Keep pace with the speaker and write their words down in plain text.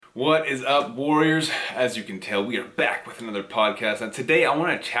What is up, Warriors? As you can tell, we are back with another podcast. And today I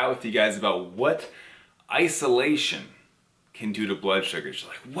want to chat with you guys about what isolation can do to blood sugars.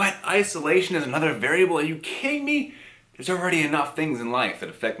 You're like, what? Isolation is another variable? Are you kidding me? There's already enough things in life that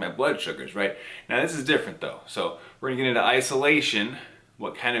affect my blood sugars, right? Now this is different though. So we're going to get into isolation,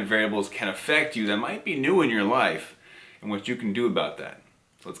 what kind of variables can affect you that might be new in your life, and what you can do about that.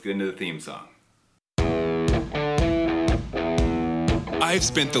 So let's get into the theme song. I've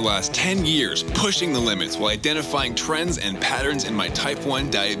spent the last 10 years pushing the limits while identifying trends and patterns in my type 1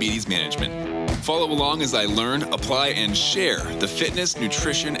 diabetes management. Follow along as I learn, apply, and share the fitness,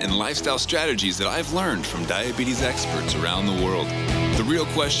 nutrition, and lifestyle strategies that I've learned from diabetes experts around the world. The real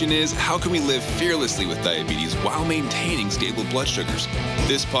question is, how can we live fearlessly with diabetes while maintaining stable blood sugars?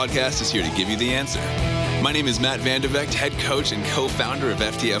 This podcast is here to give you the answer. My name is Matt Vandervecht, head coach and co-founder of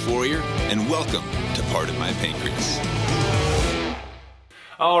FTF Warrior, and welcome to Pardon My Pancreas.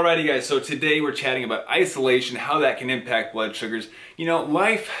 Alrighty guys, so today we're chatting about isolation, how that can impact blood sugars. You know,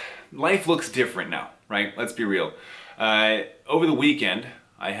 life looks different now, right? Let's be real. Over the weekend,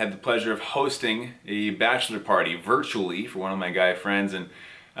 I had the pleasure of hosting a bachelor party virtually for one of my guy friends, and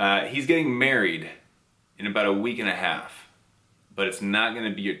he's getting married in about a week and a half, but it's not going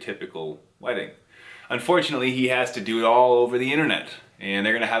to be your typical wedding. Unfortunately, he has to do it all over the internet, and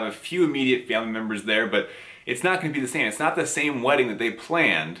they're going to have a few immediate family members there, but it's not going to be the same. It's not the same wedding that they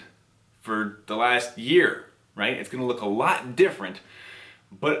planned for the last year, right? It's going to look a lot different,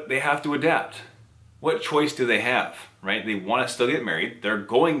 but they have to adapt. What choice do they have, right? They want to still get married. They're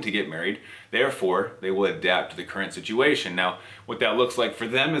going to get married. Therefore, they will adapt to the current situation. Now, what that looks like for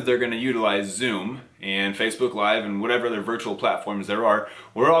them is they're going to utilize Zoom and Facebook Live and whatever other virtual platforms there are.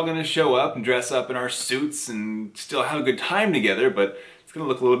 We're all going to show up and dress up in our suits and still have a good time together, but it's going to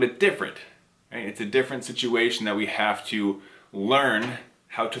look a little bit different. Right? It's a different situation that we have to learn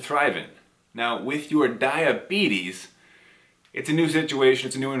how to thrive in. Now, with your diabetes, it's a new situation,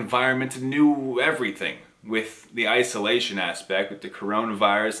 it's a new environment, it's a new everything. With the isolation aspect, with the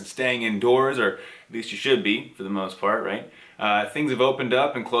coronavirus and staying indoors, or at least you should be for the most part, right? Things have opened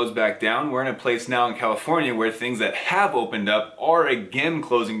up and closed back down. We're in a place now in California where things that have opened up are again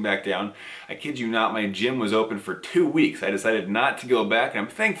closing back down. I kid you not, my gym was open for 2 weeks. I decided not to go back, and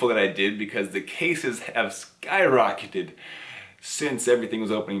I'm thankful that I did because the cases have skyrocketed since everything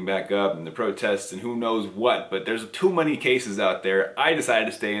was opening back up and the protests and who knows what, but there's too many cases out there. I decided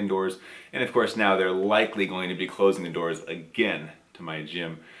to stay indoors, and of course now they're likely going to be closing the doors again to my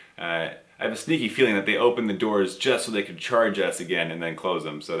gym. I have a sneaky feeling that they opened the doors just so they could charge us again and then close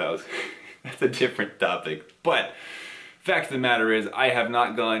them, so that's a different topic. But fact of the matter is, I have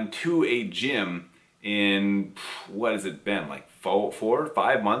not gone to a gym in, what has it been, like 4 or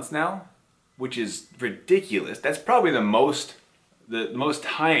 5 months now? Which is ridiculous. That's probably the most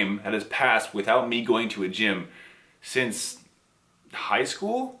time that has passed without me going to a gym since high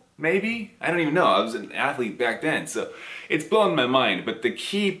school, maybe? I don't even know. I was an athlete back then, so it's blown my mind. But the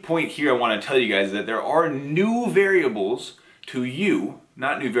key point here I want to tell you guys is that there are new variables to you,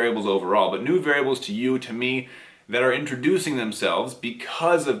 not new variables overall, but new variables to you, to me, that are introducing themselves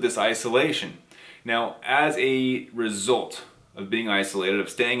because of this isolation. Now, as a result of being isolated, of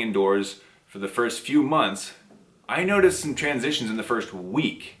staying indoors for the first few months, I noticed some transitions in the first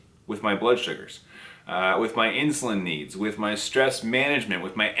week with my blood sugars, with my insulin needs, with my stress management,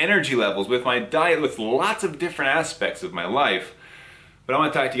 with my energy levels, with my diet, with lots of different aspects of my life. But I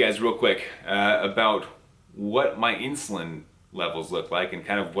want to talk to you guys real quick about what my insulin levels look like and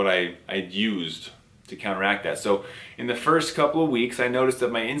kind of what I used to counteract that. So in the first couple of weeks, I noticed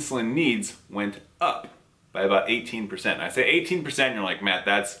that my insulin needs went up by about 18%. I say 18%, and you're like, Matt,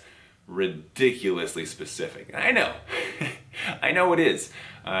 that's ridiculously specific. I know. I know it is.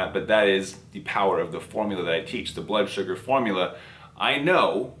 But that is the power of the formula that I teach, the blood sugar formula. I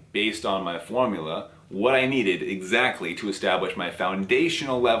know, based on my formula, what I needed exactly to establish my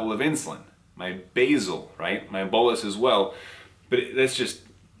foundational level of insulin. My basal, right? My bolus as well. But this is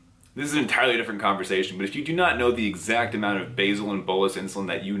an entirely different conversation. But if you do not know the exact amount of basal and bolus insulin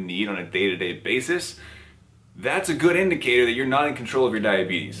that you need on a day-to-day basis, that's a good indicator that you're not in control of your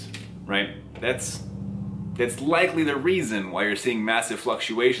diabetes. Right? That's likely the reason why you're seeing massive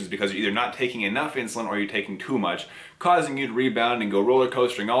fluctuations, because you're either not taking enough insulin or you're taking too much, causing you to rebound and go roller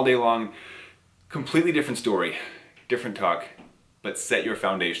coastering all day long. Completely different story, different talk, but set your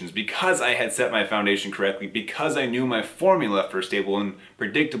foundations. Because I had set my foundation correctly, because I knew my formula for stable and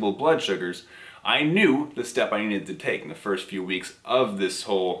predictable blood sugars, I knew the step I needed to take in the first few weeks of this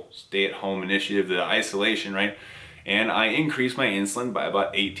whole stay-at-home initiative, the isolation, right? And I increased my insulin by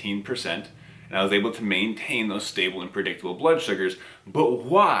about 18%. and I was able to maintain those stable and predictable blood sugars. But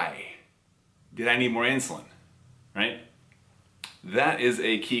why did I need more insulin, right? That is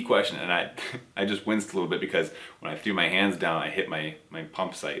a key question, and I just winced a little bit because when I threw my hands down, I hit my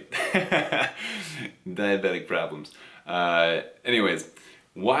pump site. Diabetic problems. Anyways,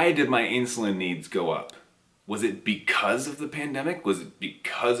 why did my insulin needs go up? Was it because of the pandemic? Was it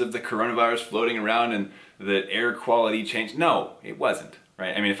because of the coronavirus floating around and the air quality changed? No, it wasn't,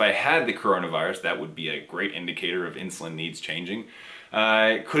 right? I mean, if I had the coronavirus, that would be a great indicator of insulin needs changing.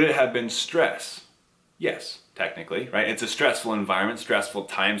 Could it have been stress? Yes, technically, right? It's a stressful environment, stressful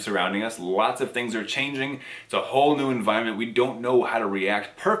time surrounding us. Lots of things are changing. It's a whole new environment. We don't know how to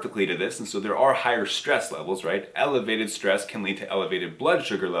react perfectly to this, and so there are higher stress levels, right? Elevated stress can lead to elevated blood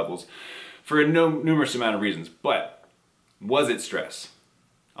sugar levels for a numerous amount of reasons. But was it stress?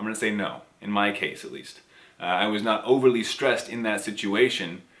 I'm going to say no, in my case at least. I was not overly stressed in that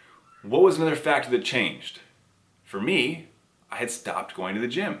situation. What was another factor that changed? For me, I had stopped going to the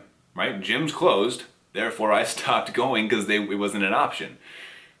gym, right? Gyms closed. Therefore, I stopped going because it wasn't an option.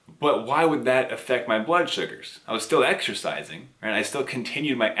 But why would that affect my blood sugars? I was still exercising, right? I still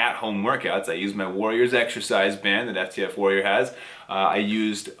continued my at-home workouts. I used my Warriors exercise band that FTF Warrior has. I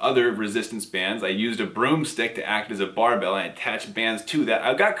used other resistance bands. I used a broomstick to act as a barbell. I attached bands to that.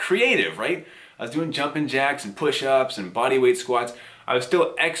 I got creative, right? I was doing jumping jacks and push-ups and bodyweight squats. I was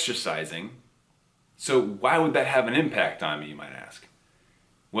still exercising. So why would that have an impact on me, you might ask?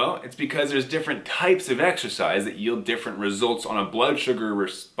 Well, it's because there's different types of exercise that yield different results on a blood sugar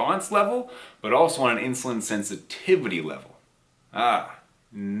response level, but also on an insulin sensitivity level.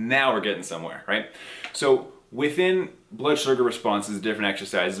 Now we're getting somewhere, right? So within blood sugar responses, different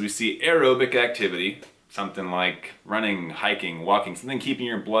exercises, we see aerobic activity, something like running, hiking, walking, something keeping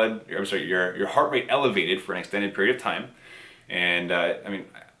your heart rate elevated for an extended period of time. And I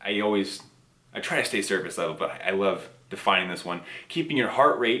try to stay surface level, but I love defining this one. Keeping your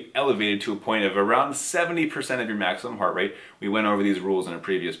heart rate elevated to a point of around 70% of your maximum heart rate. We went over these rules in a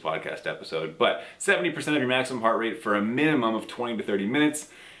previous podcast episode, but 70% of your maximum heart rate for a minimum of 20 to 30 minutes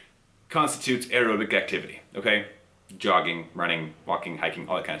constitutes aerobic activity, okay? Jogging, running, walking, hiking,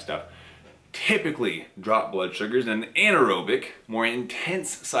 all that kind of stuff. Typically drop blood sugars, and anaerobic, more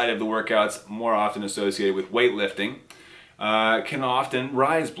intense side of the workouts, more often associated with weightlifting, can often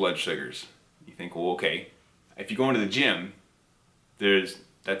rise blood sugars. You think, well, okay, if you go into the gym,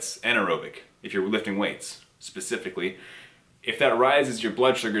 that's anaerobic. If you're lifting weights, specifically, if that rises your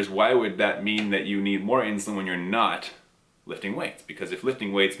blood sugars, why would that mean that you need more insulin when you're not lifting weights? Because if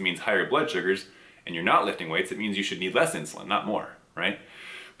lifting weights means higher blood sugars, and you're not lifting weights, it means you should need less insulin, not more, right?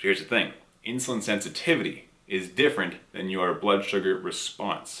 But here's the thing. Insulin sensitivity is different than your blood sugar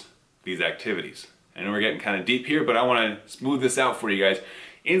response, these activities. I know we're getting kind of deep here, but I want to smooth this out for you guys.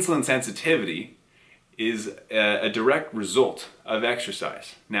 Insulin sensitivity is a direct result of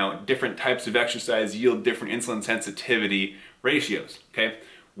exercise. Now, different types of exercise yield different insulin sensitivity ratios, okay?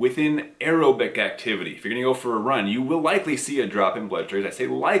 Within aerobic activity, if you're gonna go for a run, you will likely see a drop in blood sugars. I say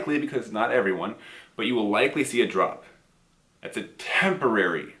likely because not everyone, but you will likely see a drop. That's a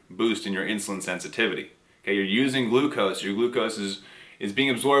temporary boost in your insulin sensitivity. Okay, you're using glucose, your glucose is being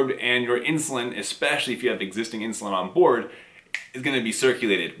absorbed, and your insulin, especially if you have existing insulin on board, is gonna be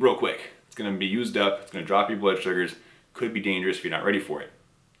circulated real quick. It's going to be used up, it's going to drop your blood sugars, could be dangerous if you're not ready for it.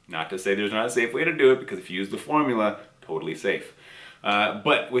 Not to say there's not a safe way to do it, because if you use the formula, totally safe.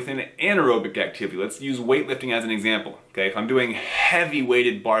 But within anaerobic activity, let's use weightlifting as an example. Okay, if I'm doing heavy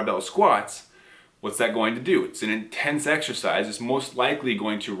weighted barbell squats, what's that going to do? It's an intense exercise, it's most likely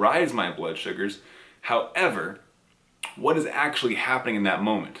going to rise my blood sugars. However, what is actually happening in that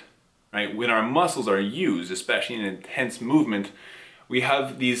moment? Right? When our muscles are used, especially in intense movement, we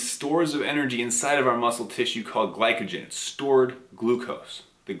have these stores of energy inside of our muscle tissue called glycogen. It's stored glucose.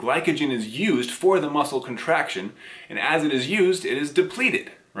 The glycogen is used for the muscle contraction, and as it is used, it is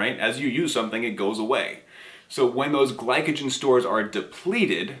depleted, right? As you use something, it goes away. So when those glycogen stores are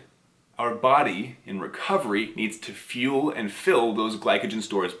depleted, our body in recovery needs to fuel and fill those glycogen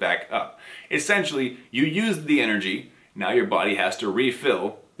stores back up. Essentially, you used the energy, now your body has to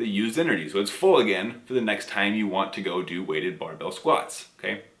refill the used energy. So it's full again for the next time you want to go do weighted barbell squats,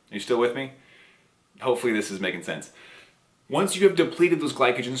 okay? Are you still with me? Hopefully this is making sense. Once you have depleted those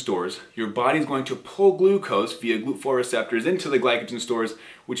glycogen stores, your body is going to pull glucose via GLUT4 receptors into the glycogen stores,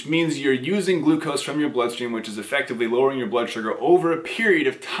 which means you're using glucose from your bloodstream, which is effectively lowering your blood sugar over a period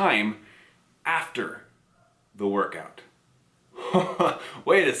of time after the workout.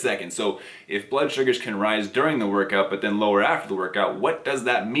 Wait a second, so if blood sugars can rise during the workout but then lower after the workout, what does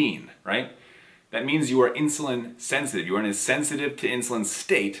that mean, right? That means you are insulin sensitive. You are in a sensitive to insulin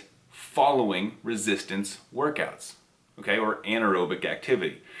state following resistance workouts, okay, or anaerobic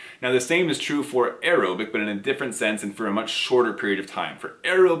activity. Now the same is true for aerobic, but in a different sense and for a much shorter period of time. For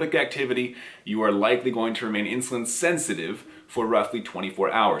aerobic activity, you are likely going to remain insulin sensitive for roughly 24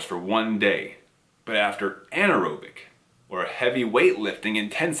 hours, for 1 day. But after anaerobic, or heavy weightlifting,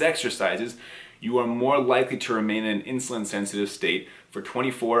 intense exercises, you are more likely to remain in an insulin sensitive state for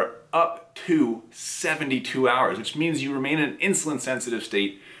 24 up to 72 hours, which means you remain in an insulin sensitive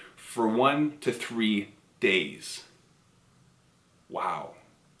state for 1 to 3 days. Wow,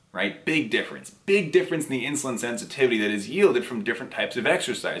 right? Big difference. Big difference in the insulin sensitivity that is yielded from different types of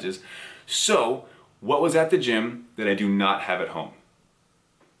exercises. So, what was at the gym that I do not have at home?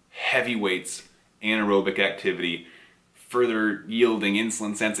 Heavy weights, anaerobic activity, further yielding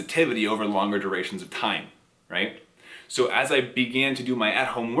insulin sensitivity over longer durations of time, right? So as I began to do my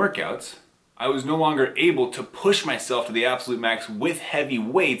at-home workouts, I was no longer able to push myself to the absolute max with heavy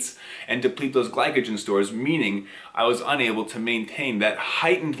weights and deplete those glycogen stores, meaning I was unable to maintain that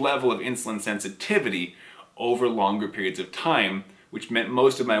heightened level of insulin sensitivity over longer periods of time, which meant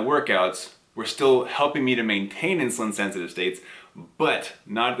most of my workouts were still helping me to maintain insulin sensitive states, but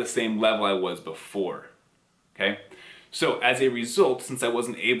not at the same level I was before, okay? So as a result, since I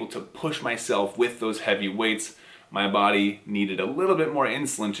wasn't able to push myself with those heavy weights, my body needed a little bit more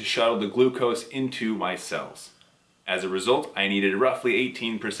insulin to shuttle the glucose into my cells. As a result, I needed roughly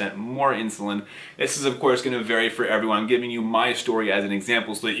 18% more insulin. This is of course going to vary for everyone. I'm giving you my story as an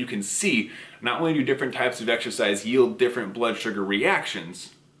example so that you can see not only do different types of exercise yield different blood sugar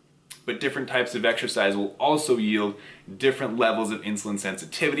reactions, but different types of exercise will also yield different levels of insulin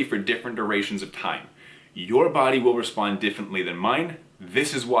sensitivity for different durations of time. Your body will respond differently than mine.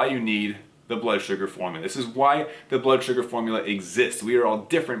 This is why you need the blood sugar formula. This is why the blood sugar formula exists. We are all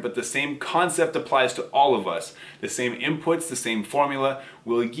different, but the same concept applies to all of us. The same inputs, the same formula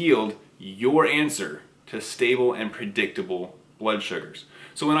will yield your answer to stable and predictable blood sugars.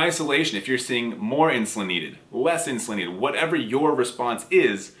 So in isolation, if you're seeing more insulin needed, less insulin needed, whatever your response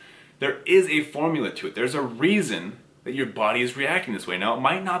is, there is a formula to it. There's a reason that your body is reacting this way. Now, it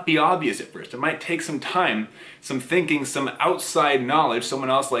might not be obvious at first. It might take some time, some thinking, some outside knowledge,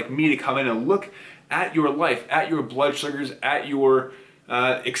 someone else like me to come in and look at your life, at your blood sugars, at your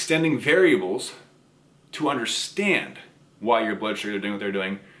extending variables to understand why your blood sugars are doing what they're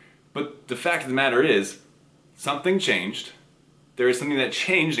doing. But the fact of the matter is, something changed. There is something that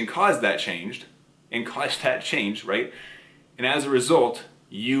changed and caused that change, right? And as a result,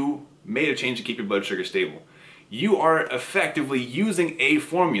 you made a change to keep your blood sugar stable. You are effectively using a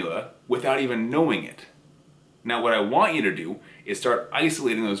formula without even knowing it. Now what I want you to do is start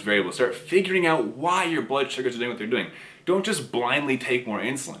isolating those variables, start figuring out why your blood sugars are doing what they're doing. Don't just blindly take more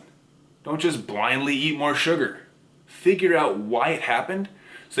insulin. Don't just blindly eat more sugar. Figure out why it happened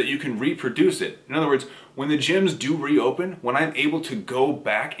so that you can reproduce it. In other words, when the gyms do reopen, when I'm able to go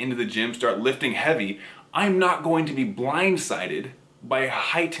back into the gym, start lifting heavy, I'm not going to be blindsided by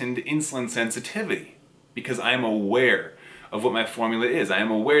heightened insulin sensitivity, because I am aware of what my formula is. I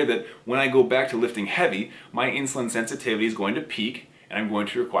am aware that when I go back to lifting heavy, my insulin sensitivity is going to peak and I'm going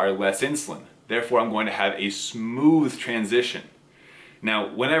to require less insulin. Therefore, I'm going to have a smooth transition.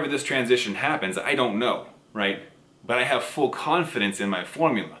 Now, whenever this transition happens, I don't know, right? But I have full confidence in my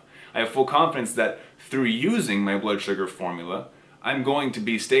formula. I have full confidence that through using my blood sugar formula, I'm going to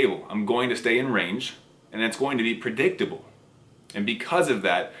be stable. I'm going to stay in range, and it's going to be predictable. And because of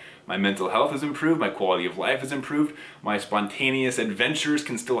that, my mental health has improved, my quality of life has improved, my spontaneous adventures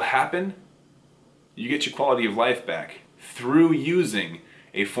can still happen. You get your quality of life back through using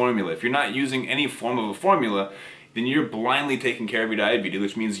a formula. If you're not using any form of a formula, then you're blindly taking care of your diabetes,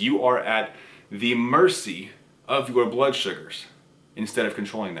 which means you are at the mercy of your blood sugars instead of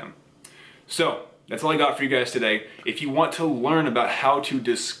controlling them. So, that's all I got for you guys today. If you want to learn about how to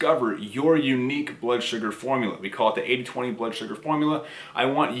discover your unique blood sugar formula, we call it the 80-20 blood sugar formula, I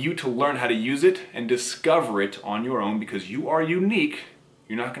want you to learn how to use it and discover it on your own because you are unique.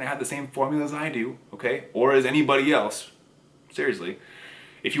 You're not going to have the same formula as I do, okay? Or as anybody else. Seriously.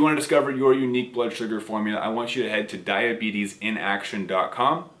 If you want to discover your unique blood sugar formula, I want you to head to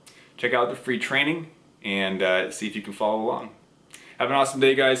diabetesinaction.com, check out the free training, and see if you can follow along. Have an awesome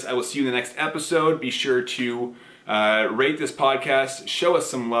day, guys. I will see you in the next episode. Be sure to rate this podcast, show us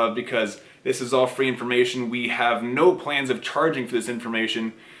some love, because this is all free information. We have no plans of charging for this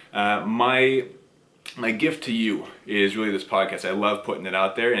information. My gift to you is really this podcast. I love putting it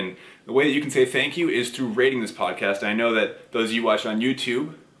out there, and the way that you can say thank you is through rating this podcast. I know that those of you watching on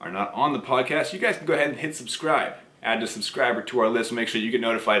YouTube are not on the podcast. You guys can go ahead and hit subscribe. Add a subscriber to our list and make sure you get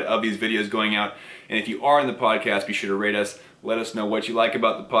notified of these videos going out. And if you are in the podcast, be sure to rate us Let us know what you like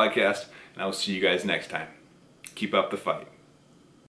about the podcast, and I will see you guys next time. Keep up the fight.